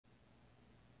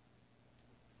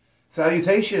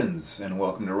Salutations and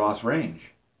welcome to Ross Range.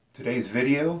 Today's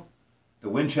video, the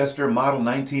Winchester Model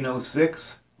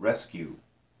 1906 Rescue.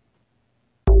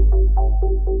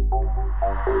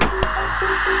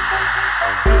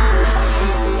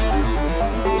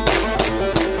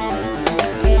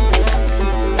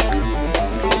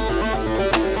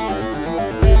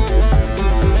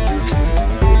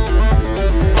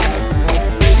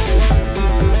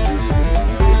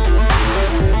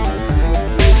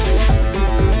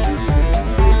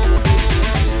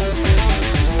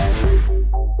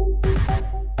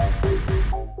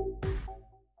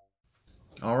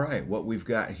 Alright, what we've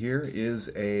got here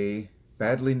is a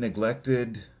badly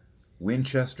neglected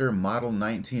Winchester Model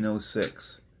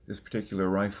 1906. This particular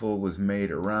rifle was made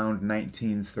around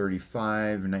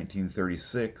 1935,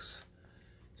 1936.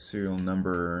 Serial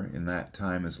number in that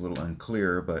time is a little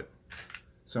unclear, but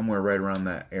somewhere right around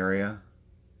that area.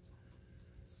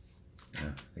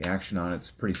 The action on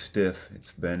it's pretty stiff.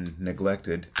 It's been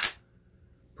neglected.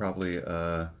 Probably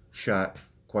shot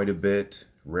quite a bit,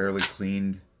 rarely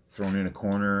cleaned, thrown in a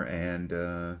corner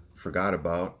and forgot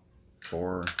about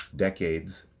for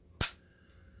decades.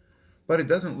 But it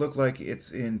doesn't look like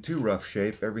it's in too rough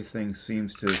shape. Everything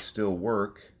seems to still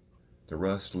work. The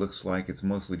rust looks like it's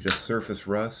mostly just surface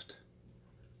rust.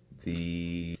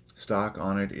 The stock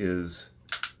on it is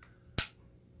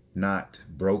not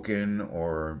broken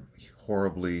or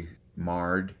horribly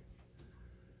marred.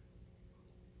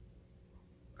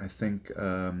 I think this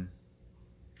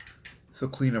will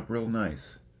clean up real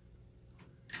nice.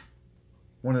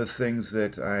 One of the things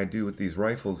that I do with these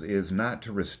rifles is not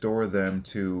to restore them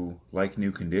to like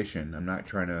new condition. I'm not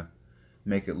trying to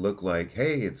make it look like,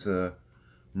 hey, it's a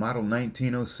Model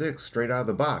 1906 straight out of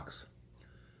the box.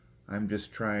 I'm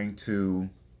just trying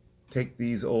to take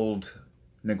these old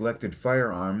neglected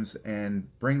firearms and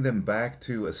bring them back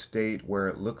to a state where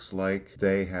it looks like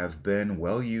they have been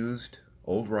well-used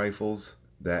old rifles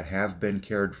that have been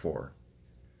cared for.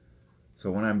 So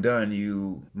when I'm done,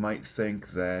 you might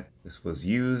think that this was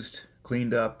used,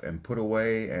 cleaned up, and put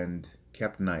away and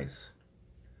kept nice.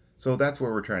 So that's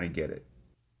where we're trying to get it.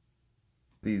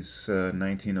 These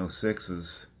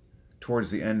 1906s,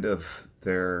 towards the end of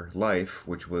their life,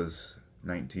 which was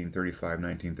 1935,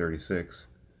 1936,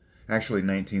 actually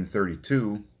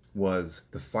 1932 was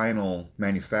the final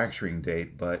manufacturing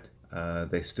date, but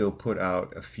they still put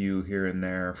out a few here and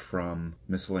there from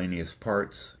miscellaneous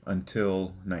parts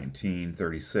until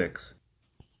 1936.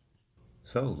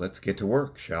 So let's get to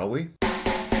work, shall we?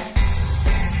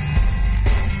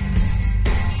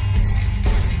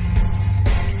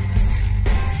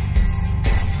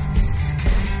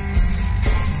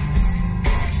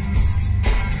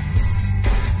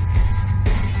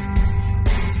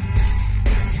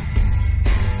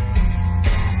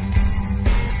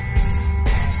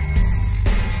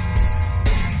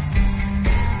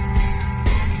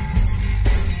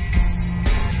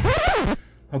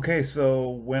 Okay, so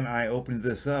when I opened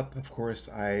this up, of course,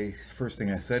 first thing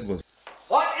I said was,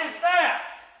 "What is that?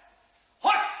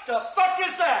 What the fuck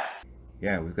is that?"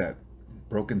 Yeah, we've got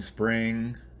broken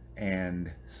spring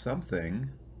and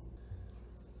something,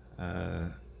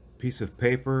 piece of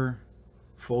paper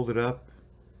folded up,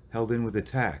 held in with a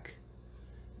tack.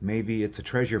 Maybe it's a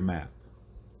treasure map.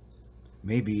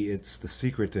 Maybe it's the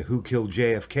secret to who killed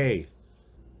JFK.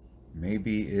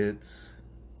 Maybe it's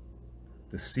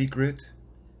the secret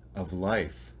of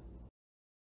life.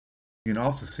 You can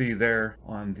also see there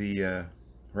on the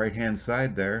right hand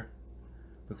side there,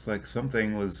 looks like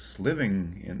something was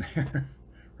living in there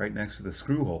right next to the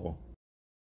screw hole.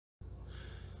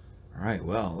 Alright,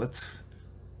 well, let's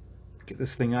get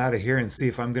this thing out of here and see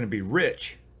if I'm going to be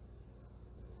rich.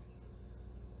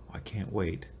 I can't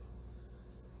wait.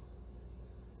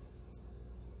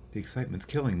 The excitement's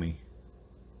killing me.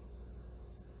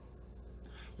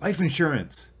 Life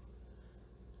insurance!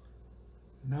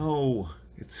 No,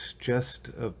 it's just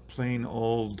a plain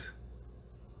old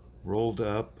rolled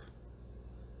up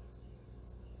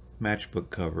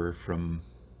matchbook cover from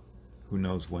who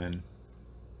knows when.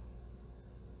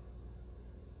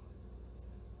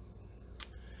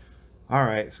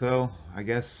 Alright, so I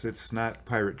guess it's not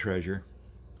pirate treasure.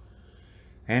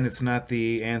 And it's not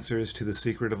the answers to the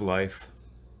secret of life.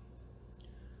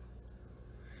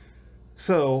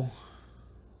 So,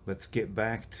 let's get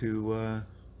back to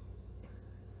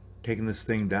taking this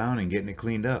thing down and getting it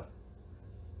cleaned up.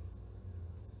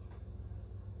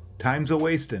 Time's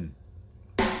a-wasting.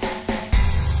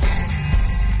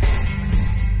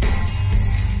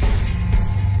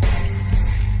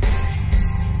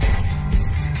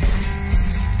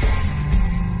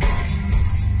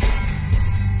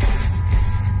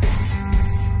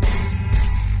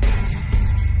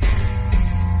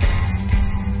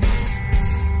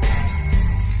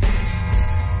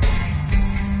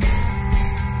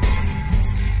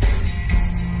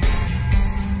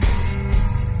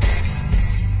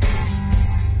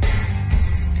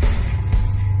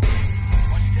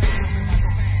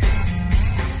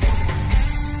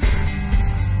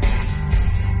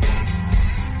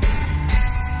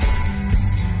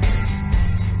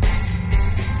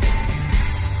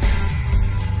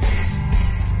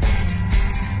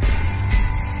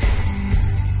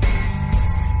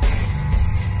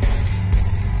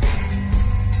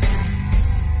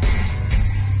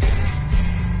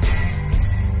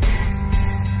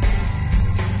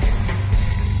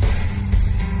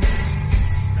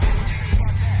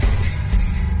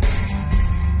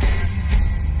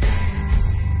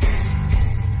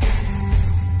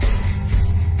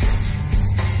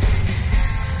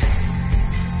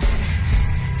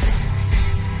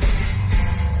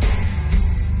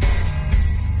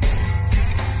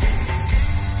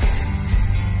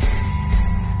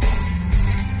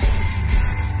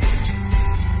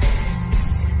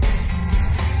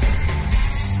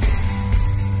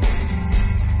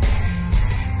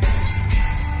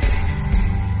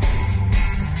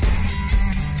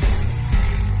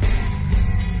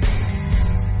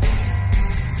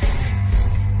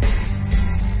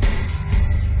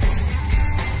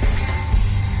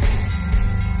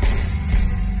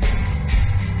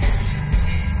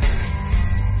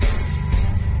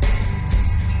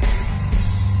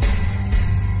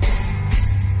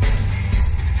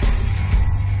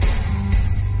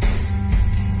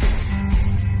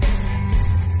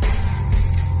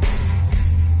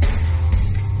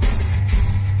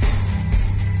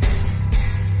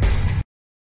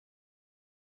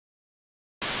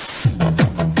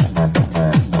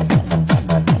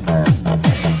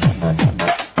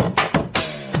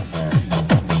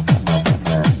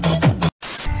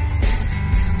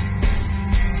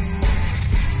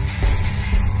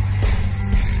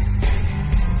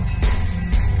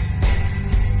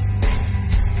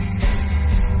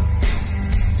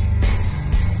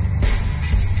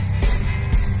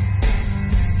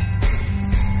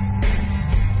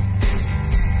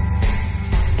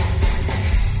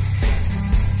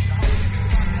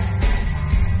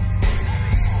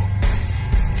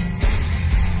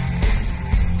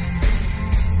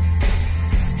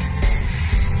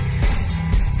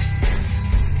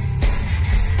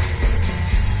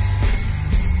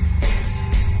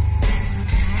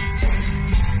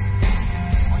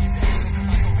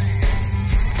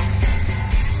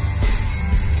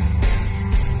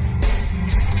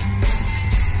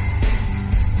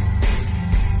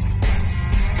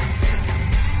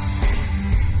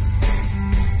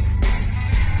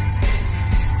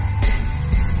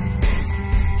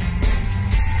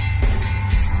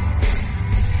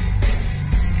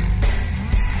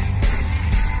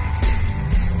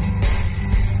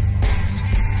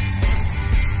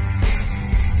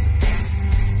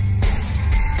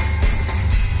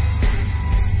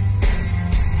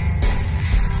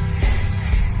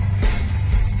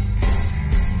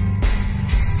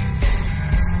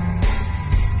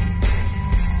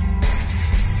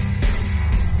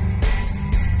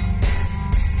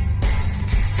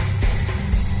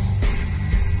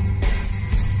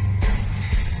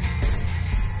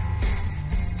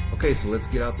 Okay, so let's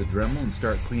get out the Dremel and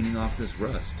start cleaning off this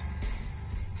rust.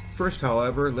 First,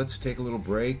 however, let's take a little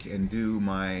break and do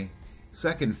my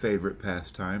second favorite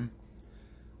pastime,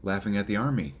 laughing at the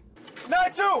army.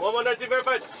 9-2! 119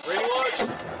 verified. Rating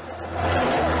one.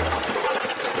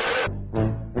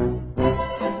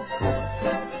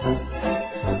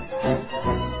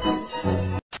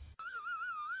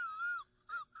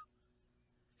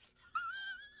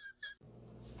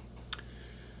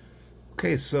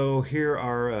 Okay, so here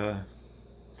are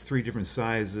 3 different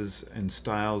sizes and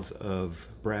styles of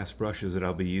brass brushes that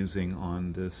I'll be using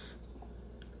on this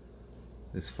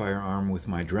firearm with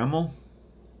my Dremel.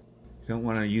 You don't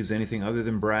want to use anything other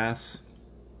than brass.